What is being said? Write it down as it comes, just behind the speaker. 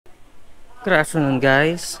Good afternoon,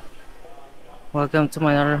 guys. Welcome to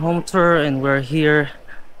my other home tour, and we're here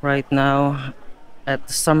right now at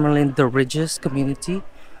the Summerlin the Ridges community,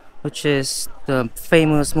 which is the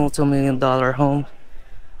famous multi-million dollar home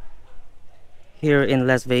here in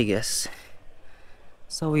Las Vegas.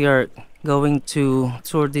 So we are going to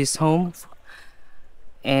tour this home,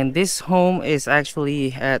 and this home is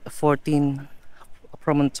actually at 14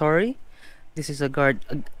 Promontory. This is a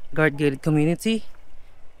guard gated community.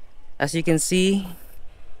 As you can see,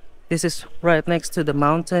 this is right next to the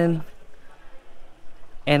mountain,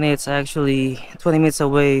 and it's actually 20 minutes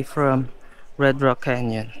away from Red Rock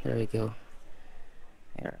Canyon. There you go.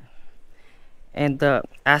 There. And the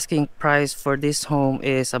asking price for this home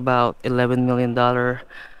is about $11 million,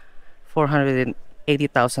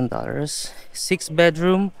 $480,000. 6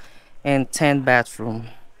 bedroom and 10 bathroom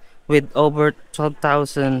with over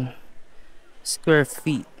 12,000 square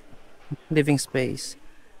feet living space.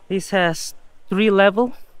 This has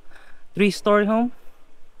 3-story home,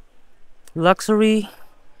 luxury.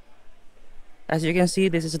 As you can see,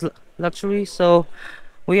 this is luxury. So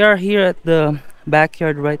we are here at the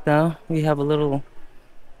backyard right now. We have a little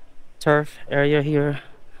turf area here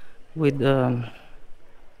with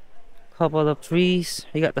couple of trees.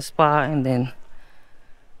 We got the spa, and then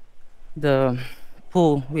the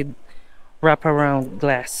pool with wraparound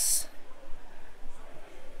glass.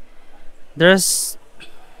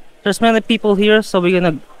 There's many people here, so we're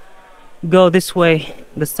gonna go this way,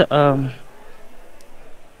 the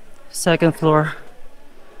second floor.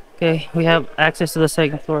 Okay, we have access to the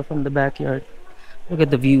second floor from the backyard. Look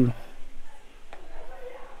at the view.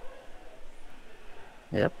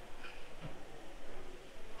 Yep,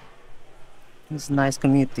 it's a nice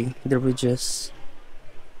community, the Ridges.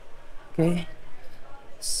 Okay,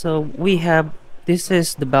 so we have, this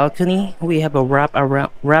is the balcony. We have a wrap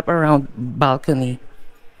around balcony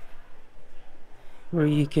where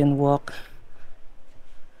you can walk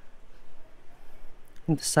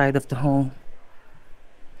in the side of the home.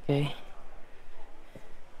 Okay.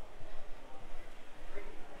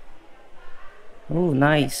 Oh,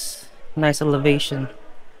 nice elevation.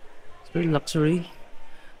 It's very luxury.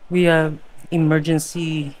 We have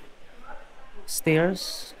emergency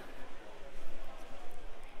stairs,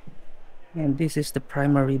 and this is the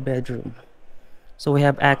primary bedroom. So we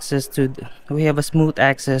have we have a smooth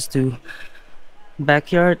access to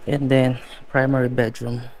backyard and then primary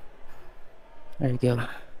bedroom. There you go.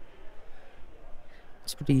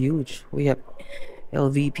 It's pretty huge. We have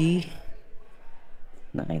LVP.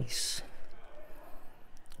 Nice.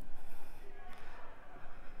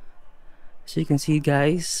 So you can see,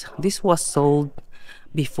 guys, this was sold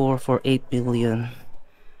before for $8 million,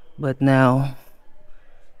 but now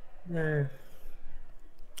they're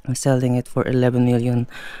selling it for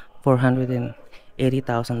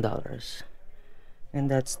 $11,480,000. And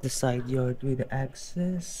that's the side yard with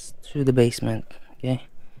access to the basement. Okay.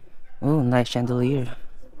 Oh, nice chandelier.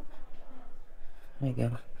 There you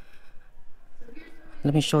go.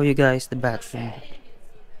 Let me show you guys the bathroom.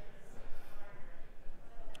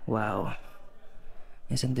 Wow,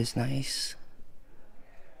 isn't this nice?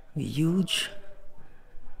 A huge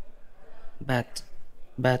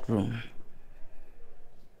bathroom.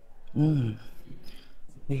 We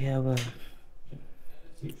have a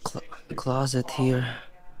closet here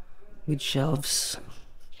with shelves.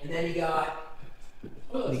 And then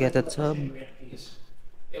We got the tub.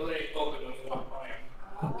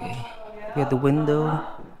 Okay. We got the window.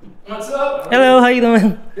 what's up? Hello, how you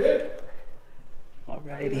doing? Good.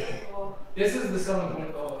 Alrighty. This is the selling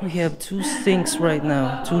point. We have 2 sinks right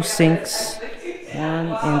now. 2 sinks. 1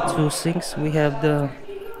 and 2 sinks. We have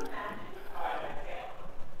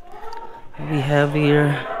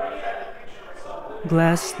here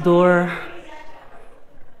glass door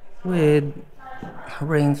with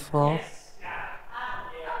rainfall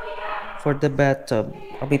for the bathtub.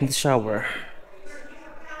 I mean the shower.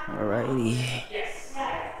 Alrighty.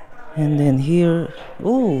 And then here,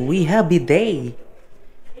 oh, we have bidet.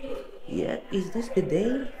 Yeah, is this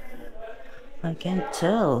bidet? I can't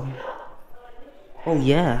tell. Oh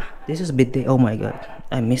yeah, this is bidet. Oh my god,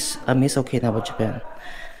 I miss Okinawa, Japan.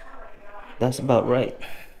 That's about right.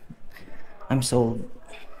 I'm sold.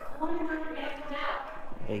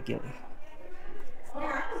 There you go.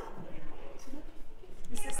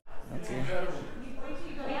 Okay.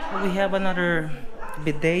 So we have another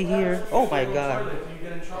bidet here. Oh my god.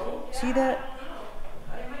 See that?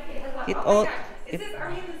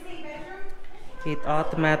 It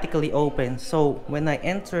automatically opens. So when I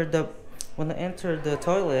enter the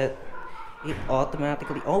toilet, it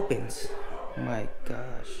automatically opens. My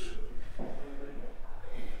gosh.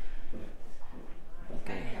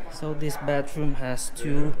 Okay. So this bathroom has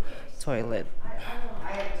two toilet.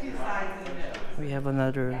 We have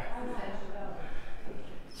another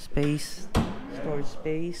space, storage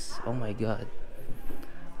space. Oh my god.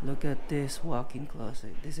 Look at this walk-in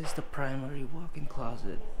closet. This is the primary walk-in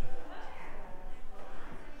closet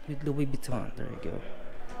with Louis Vuitton. There you go.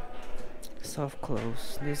 Soft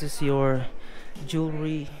close. This is your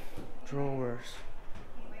jewelry drawers.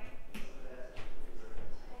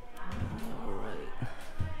 Alright.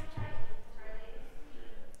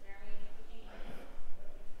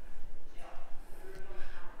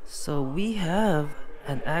 So we have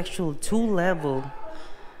an actual 2-level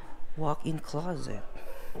walk-in closet.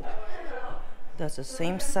 That's the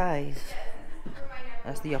same size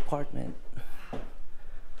as the apartment. Oh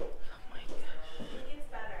my gosh.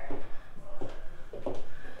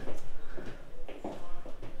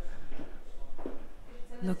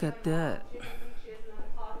 Look at that.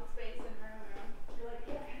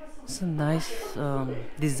 It's a nice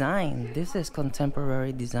design. This is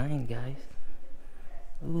contemporary design, guys.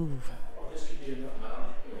 Ooh.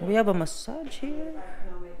 We have a massage here.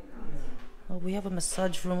 Oh, we have a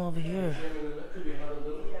massage room over here.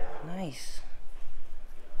 Nice.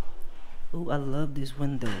 Ooh, I love this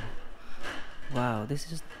window. Wow,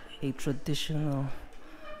 this is a traditional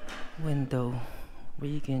window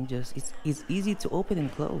where you can just, it's easy to open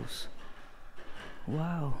and close.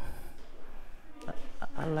 Wow.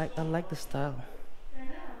 I like the style.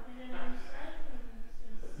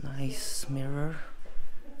 Nice mirror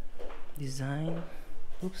design.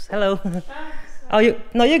 Oops, hello. Oh, you're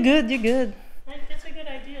good, you're good. It's a good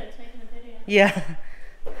idea, taking a video. Yeah.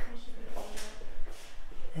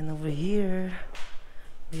 And over here,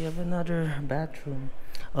 we have another bathroom.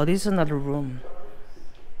 Oh, this is another room.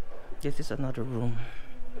 This is another room.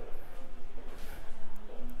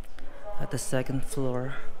 At the second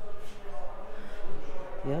floor.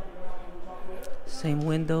 Yep. Same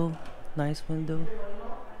window. Nice window.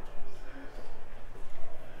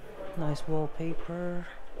 Nice wallpaper.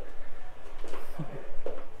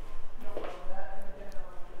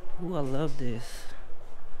 Ooh, I love this.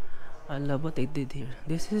 I love what they did here.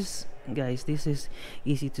 This is, guys, this is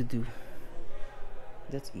easy to do.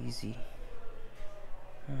 That's easy.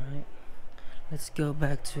 Alright. Let's go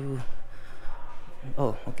back to...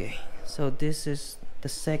 Oh, okay. So this is the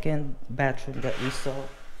second bathroom that we saw.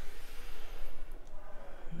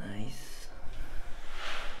 Nice.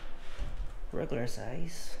 Regular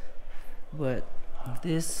size. But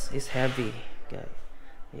this is heavy, guys.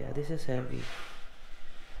 Yeah, this is heavy.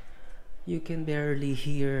 You can barely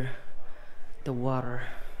hear the water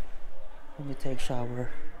when you take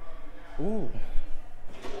shower. Ooh.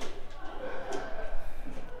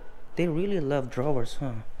 They really love drawers,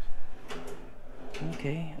 huh?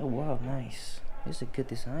 Okay. Oh wow, nice. This is a good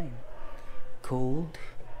design. Cold.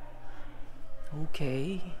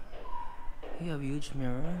 Okay. You have a huge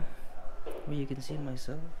mirror where you can see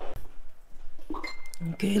myself.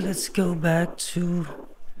 Okay, let's go back to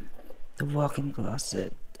the walk-in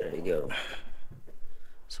closet. There you go.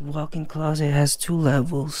 So walk-in closet has 2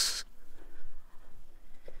 levels.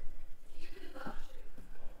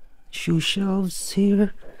 Shoe shelves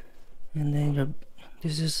here, and then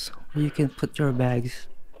this is where you can put your bags.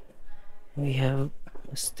 We have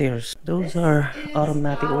stairs. Those are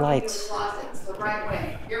automatic lights. The right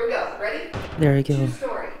way. Here we go. Ready? There you go.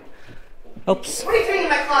 2-story. Oops. What are you doing in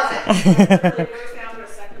my closet? It goes down to a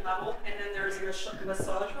second level, and then there's a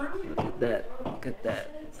massage room. Look at that. Look at that.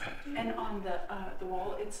 And on the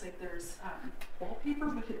wall, it's like there's wallpaper,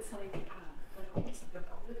 but it's like almost like a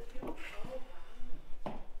velvet feel.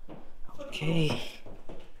 Okay.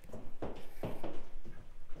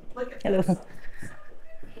 Look at Hello.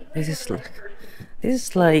 This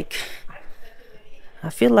is like, I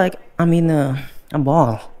feel like I'm in a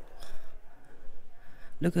mall.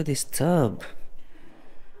 Look at this tub.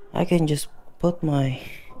 I can just put my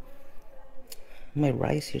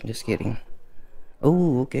rice here. Just kidding.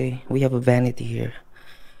 Oh, okay. We have a vanity here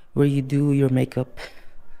where you do your makeup.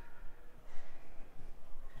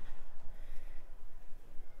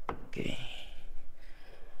 Okay.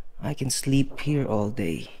 I can sleep here all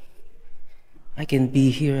day. I can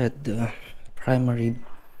be here at the primary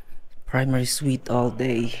suite all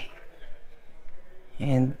day.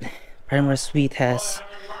 And primary suite has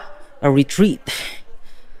a retreat.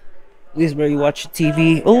 This is where you watch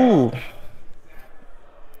TV. Oh,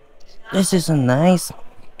 this is a nice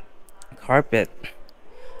carpet.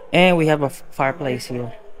 And we have a fireplace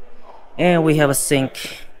here. And we have a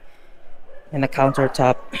sink and a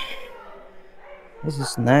countertop. This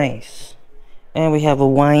is nice. And we have a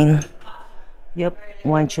wine. Yep,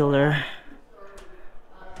 wine chiller.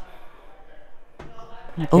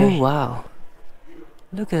 Oh wow.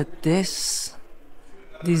 Look at this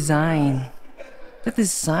design. The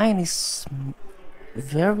design is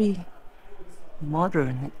very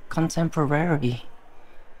modern, contemporary.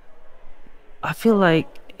 I feel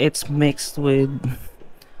like it's mixed with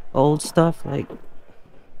old stuff, like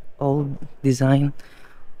old design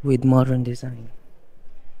with modern design.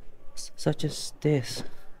 Such as this.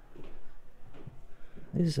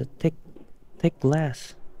 This is a thick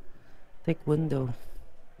glass, thick window.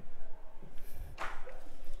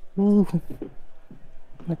 Ooh.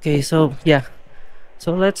 Okay, so yeah.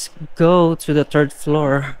 So let's go to the third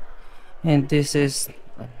floor. And this is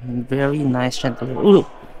a very nice chandelier. Ooh.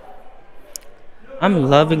 I'm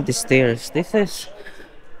loving the stairs. This is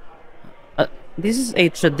a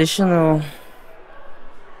traditional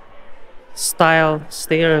style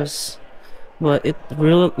stairs, but it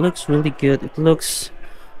really looks really good. It looks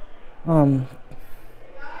um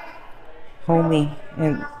homey,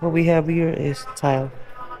 and what we have here is tile.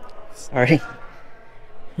 Sorry.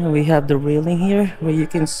 And we have the railing here where you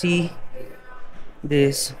can see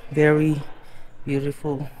this very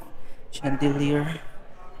beautiful chandelier.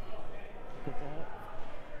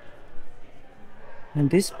 And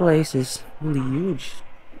this place is really huge.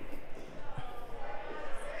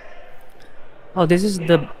 Oh, this is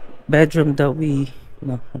the bedroom that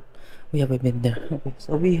no, we haven't been there. Okay,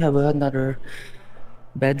 so we have another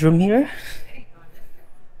bedroom here.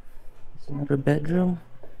 It's another bedroom.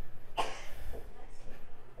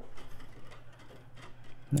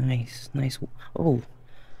 Nice. Oh,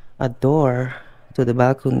 a door to the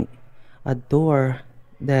balcony. A door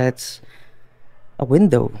that's a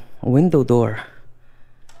window door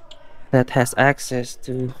that has access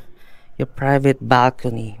to your private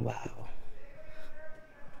balcony. Wow.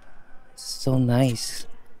 So nice.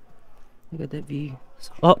 Look at that view.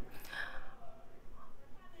 Oh,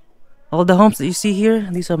 all the homes that you see here,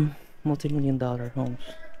 these are multi-million-dollar homes.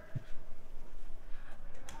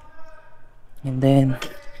 And then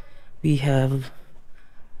we have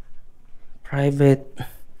private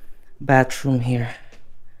bathroom here.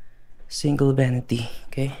 Single vanity,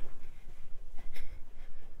 okay?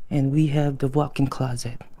 And we have the walk-in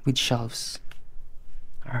closet with shelves.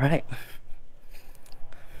 All right.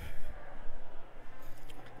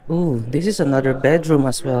 Oh, this is another bedroom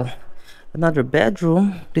as well. Another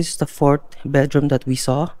bedroom. This is the fourth bedroom that we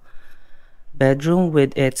saw. Bedroom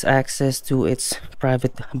with its access to its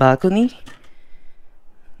private balcony.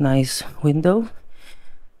 Nice window.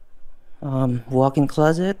 Walk-in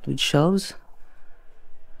closet with shelves.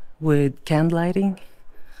 With candle lighting.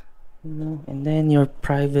 And then your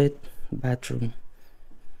private bathroom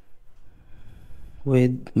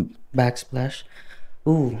with backsplash.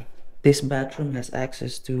 Ooh, this bathroom has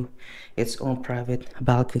access to its own private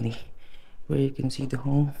balcony where you can see the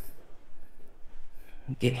home.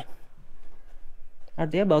 Okay, are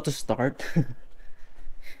they about to start?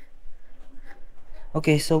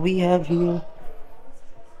 Okay, so we have here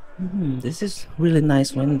this is really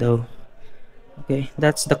nice window. Okay,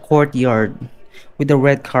 that's the courtyard with the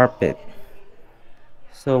red carpet.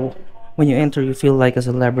 So when you enter, you feel like a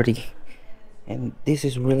celebrity. And this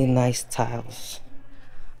is really nice tiles.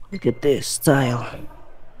 Look at this tile.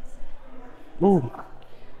 Ooh.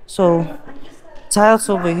 So tiles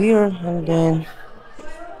over here, and then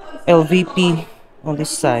LVP on this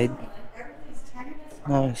side.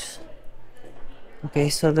 Nice. Okay,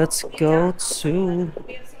 so let's go to.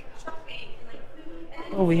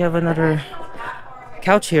 Oh, we have another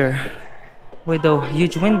couch here with a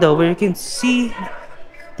huge window where you can see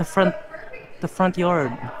the front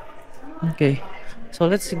yard. Okay, so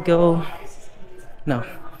let's go. No,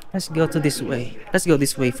 let's go to this way. Let's go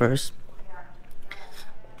this way first.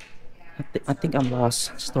 I think I'm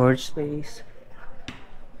lost. Storage space.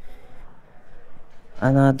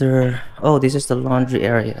 Another. Oh, this is the laundry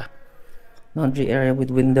area. Laundry area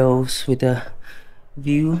with windows with a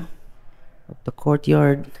view of the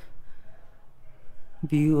courtyard.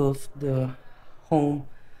 View of the home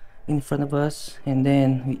in front of us, and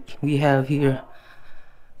then we have here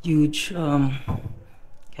huge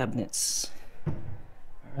cabinets.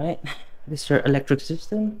 All right, this is your electric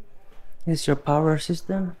system. This is your power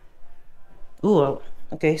system. Ooh,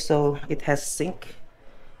 okay, so it has sink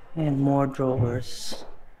and more drawers.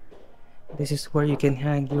 This is where you can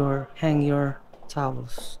hang your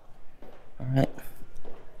towels. All right,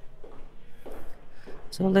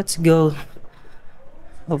 so let's go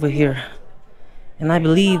over here, and I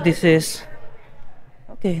believe this is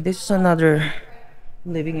okay. This is another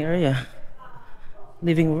living area,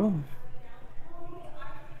 living room.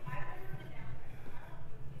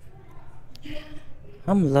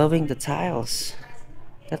 I'm loving the tiles.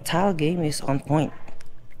 The tile game is on point.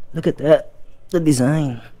 Look at that, the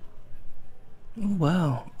design. Oh,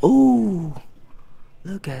 wow. Oh,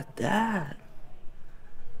 look at that.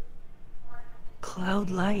 Cloud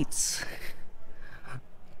lights.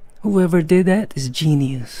 Whoever did that is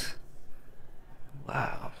genius.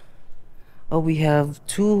 Wow. Oh, we have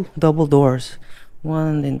two double doors,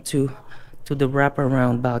 one and two, to the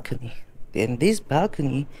wraparound balcony. And this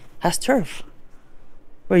balcony has turf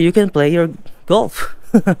where you can play your golf.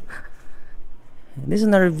 This is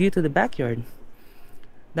another view to the backyard.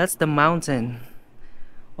 That's the mountain.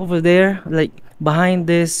 Over there, like behind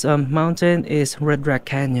this mountain, is Red Rock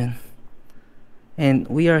Canyon. And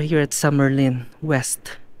we are here at Summerlin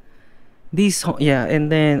West. Yeah,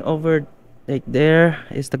 and then over like there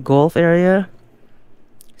is the golf area.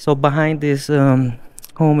 So behind this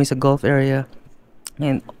home is a golf area,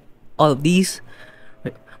 and all of these,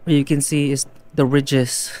 where you can see, is the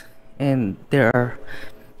ridges, and there are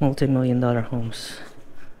multi-million-dollar homes.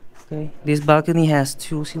 Okay, this balcony has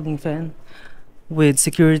two ceiling fan with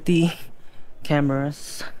security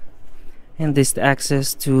cameras, and this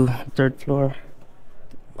access to third floor.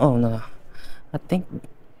 Oh no, I think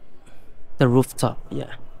the rooftop.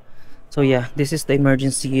 Yeah. So yeah, this is the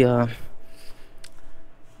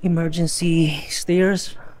emergency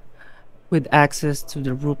stairs with access to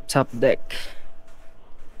the rooftop deck.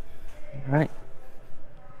 All right.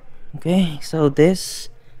 Okay, so this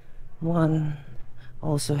one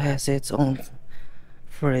also has its own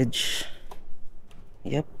fridge.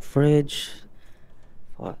 Yep, fridge,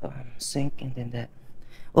 sink, and then that.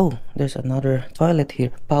 Oh, there's another toilet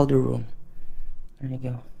here, powder room. There you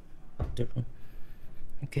go, powder room.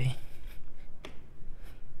 Okay.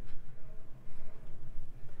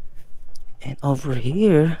 And over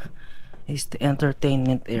here is the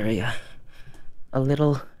entertainment area. A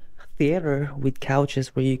little theater with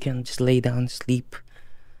couches where you can just lay down and sleep.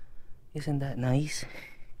 Isn't that nice?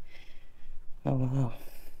 Oh wow.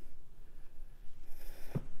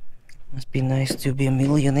 Must be nice to be a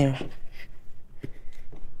millionaire.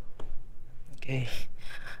 Okay,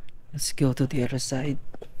 let's go to the other side.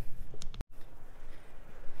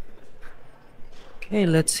 Okay,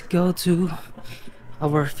 let's go to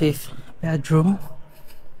our fifth bedroom.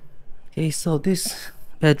 Okay, so this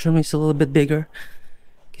bedroom is a little bit bigger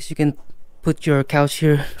because you can put your couch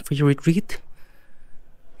here for your retreat,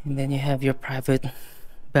 and then you have your private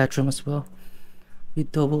bedroom as well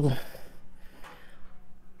with double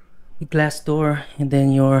glass door, and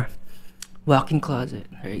then your walk-in closet.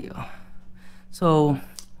 There you go. So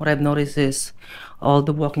what I've noticed is all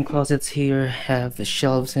the walk-in closets here have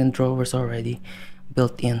shelves and drawers already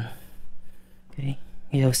built in. Okay,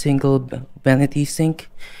 you have single vanity sink,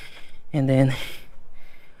 and then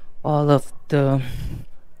all of the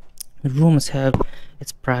rooms have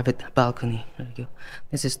its private balcony. There you go.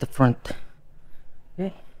 This is the front.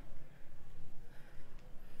 Okay.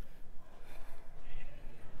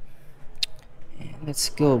 And let's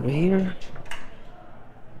go over here.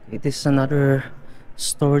 Okay, this is another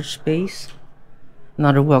storage space,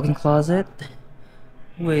 another walk-in closet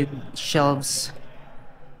with shelves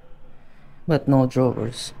but no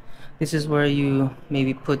drawers. This is where you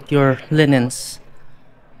maybe put your linens,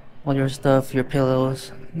 all your stuff, your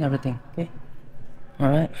pillows and everything. Okay, all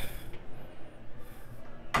right.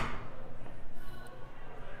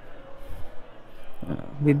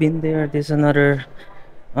 We've been there. There's another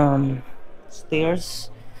stairs.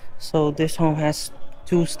 So this home has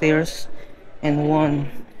two stairs and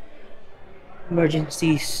one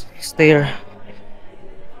emergency stair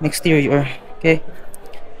exterior. Okay,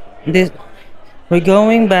 this, we're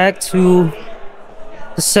going back to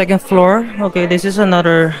the second floor. Okay, this is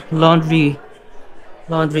another laundry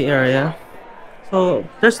area. So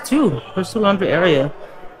there's two laundry area,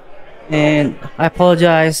 and I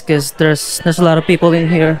apologize because there's a lot of people in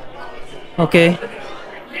here. Okay,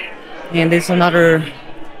 and there's another.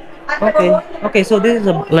 Okay, so this is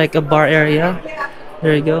like a bar area.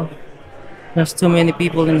 There you go. There's too many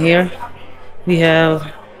people in here. We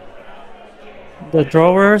have the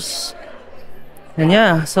drawers, and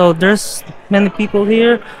yeah, so there's many people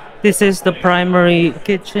here. This is the primary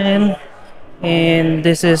kitchen, and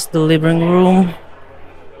this is the living room,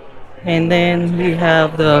 and then we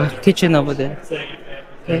have the kitchen over there.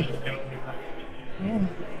 Okay, yeah.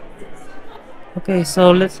 Okay,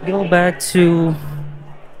 so let's go back to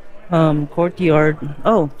courtyard.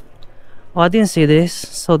 Oh, I didn't see this.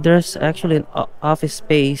 So there's actually an office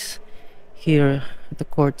space here at the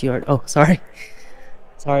courtyard. Oh, sorry.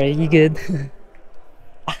 Sorry, you good?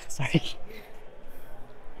 Sorry.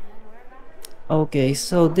 Okay,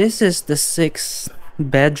 so this is the sixth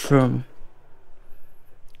bedroom.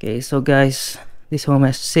 Okay, so guys, this home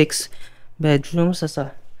has 6 bedrooms. As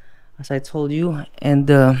as I told you, and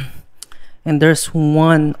there's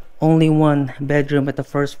only one bedroom at the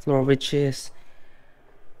first floor, which is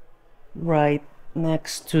right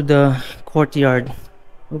next to the courtyard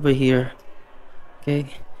over here.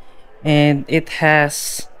 Okay, and it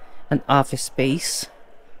has an office space.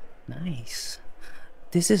 Nice.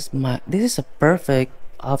 This is a perfect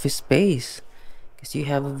office space because you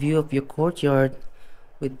have a view of your courtyard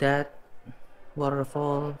with that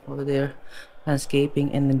waterfall over there,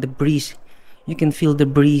 landscaping, and then the breeze. You can feel the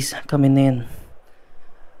breeze coming in.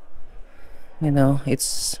 You know,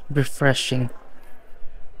 it's refreshing.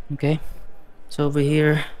 Okay, so over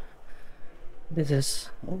here, this is,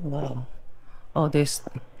 oh wow, oh they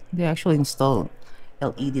actually installed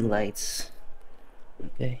LED lights.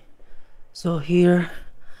 Okay, so here,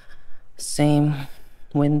 same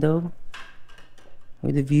window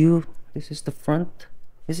with the view. This is the front.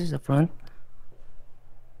 This is the front.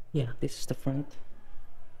 Yeah, this is the front,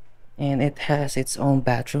 and it has its own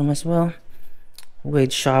bathroom as well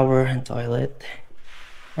with shower and toilet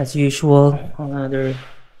as usual. Another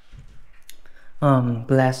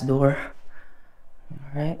glass door.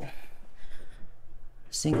 All right,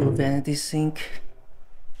 single vanity sink.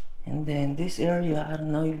 And then this area, I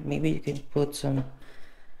don't know, maybe you can put some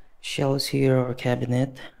shelves here or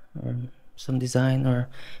cabinet or some design, or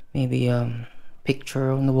maybe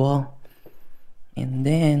picture on the wall. And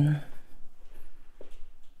then,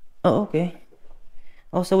 oh okay,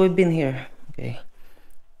 also we've been here. Okay,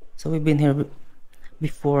 so we've been here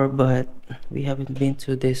before, but we haven't been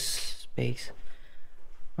to this space.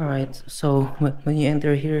 All right, so when you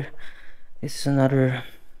enter here, this is another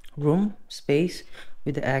room space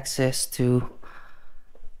with the access to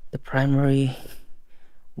the primary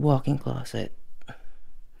walk-in closet.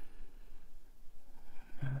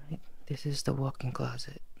 All right, this is the walk-in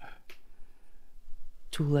closet,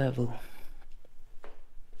 2-level.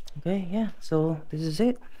 Okay, yeah, so this is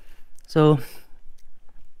it. So if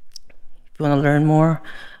you want to learn more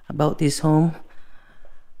about this home,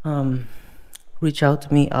 reach out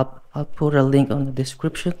to me. I'll put a link on the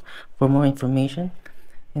description for more information.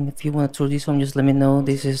 And if you want to tour this home, just let me know.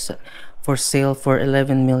 This is for sale for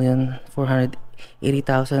 11,480,000,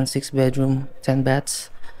 6-bedroom, 10 baths.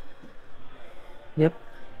 Yep,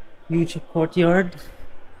 huge courtyard.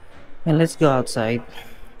 And let's go outside.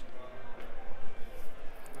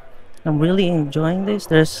 I'm really enjoying this.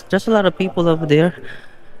 There's a lot of people over there,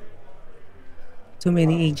 too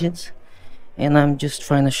many agents, and I'm just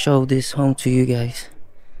trying to show this home to you guys.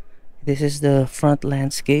 This is the front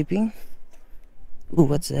landscaping. Ooh,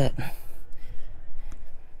 what's that?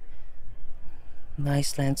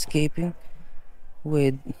 Nice landscaping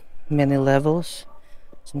with many levels,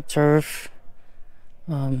 some turf,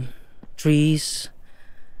 trees,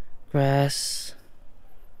 grass.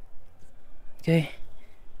 Okay,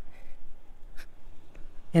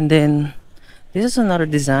 and then this is another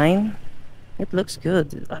design. It looks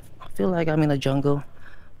good. I feel like I'm in a jungle,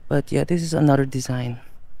 but yeah, this is another design,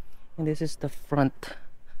 and this is the front.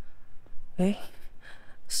 Okay,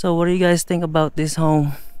 so what do you guys think about this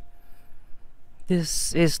home?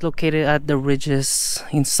 This is located at the Ridges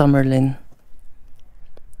in Summerlin,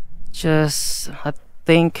 just I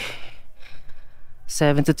think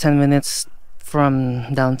 7 to 10 minutes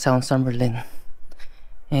from downtown Summerlin.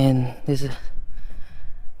 And this is,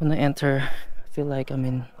 when I enter, I feel like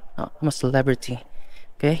I'm a celebrity.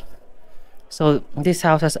 Okay, so this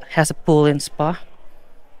house has a pool and spa.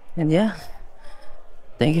 And yeah,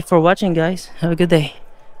 thank you for watching, guys. Have a good day.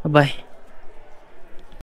 Bye bye.